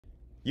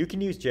You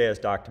can use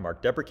JSDoc to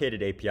mark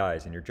deprecated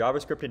APIs in your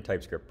JavaScript and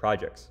TypeScript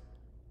projects.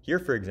 Here,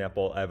 for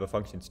example, I have a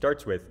function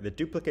starts with that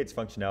duplicates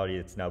functionality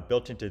that's now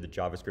built into the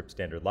JavaScript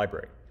standard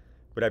library.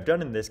 What I've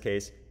done in this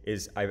case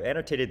is I've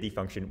annotated the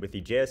function with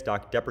the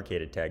JSDoc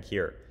deprecated tag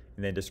here,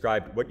 and then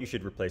described what you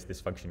should replace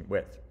this function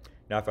with.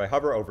 Now, if I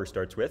hover over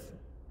starts with,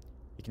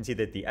 you can see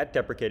that the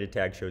 @deprecated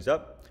tag shows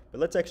up,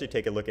 but let's actually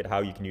take a look at how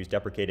you can use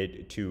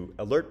deprecated to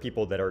alert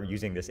people that are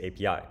using this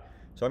API.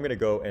 So I'm going to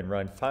go and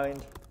run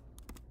find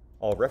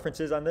all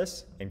references on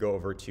this and go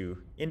over to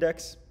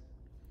index.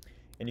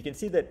 And you can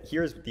see that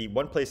here's the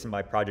one place in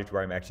my project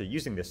where I'm actually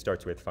using this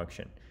starts with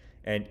function.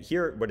 And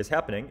here what is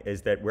happening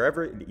is that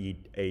wherever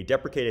a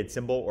deprecated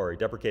symbol or a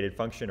deprecated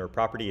function or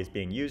property is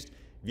being used,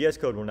 VS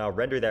Code will now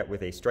render that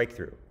with a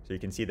strikethrough. So you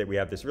can see that we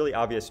have this really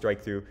obvious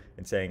strikethrough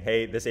and saying,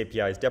 hey, this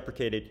API is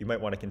deprecated, you might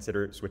want to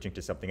consider switching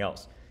to something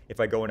else. If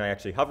I go and I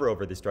actually hover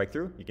over the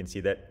strikethrough, you can see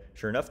that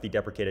sure enough, the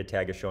deprecated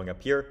tag is showing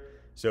up here.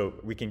 So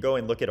we can go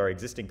and look at our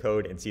existing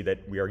code and see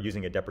that we are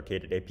using a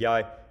deprecated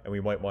API and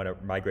we might want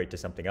to migrate to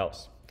something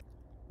else.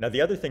 Now, the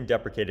other thing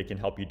deprecated can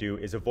help you do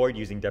is avoid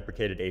using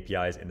deprecated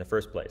APIs in the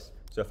first place.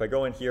 So if I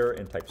go in here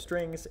and type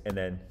strings and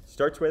then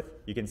starts with,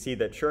 you can see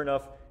that sure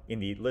enough, in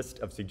the list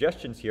of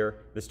suggestions here,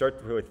 the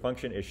start with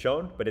function is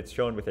shown, but it's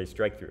shown with a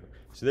strikethrough.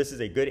 So this is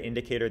a good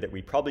indicator that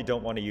we probably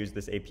don't want to use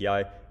this API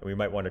and we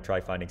might want to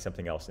try finding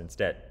something else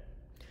instead.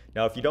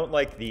 Now, if you don't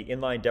like the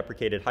inline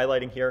deprecated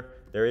highlighting here,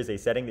 there is a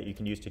setting that you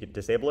can use to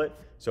disable it.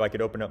 So I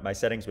could open up my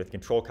settings with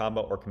Control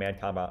comma or Command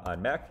comma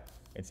on Mac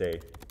and say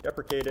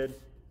deprecated.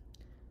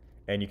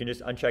 And you can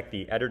just uncheck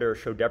the editor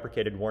show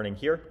deprecated warning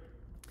here.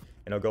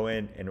 And I'll go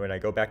in, and when I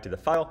go back to the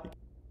file,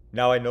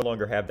 now I no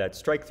longer have that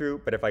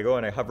strikethrough, but if I go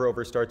and I hover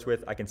over starts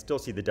with, I can still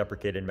see the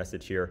deprecated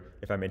message here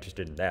if I'm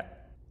interested in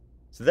that.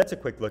 So that's a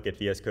quick look at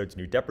VS Code's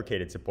new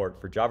deprecated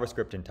support for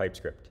JavaScript and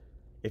TypeScript.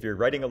 If you're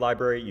writing a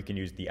library, you can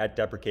use the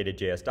 @deprecated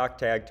JSDoc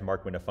tag to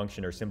mark when a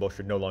function or symbol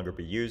should no longer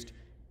be used.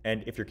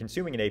 And if you're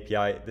consuming an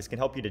API, this can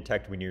help you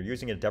detect when you're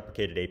using a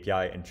deprecated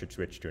API and should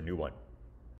switch to a new one.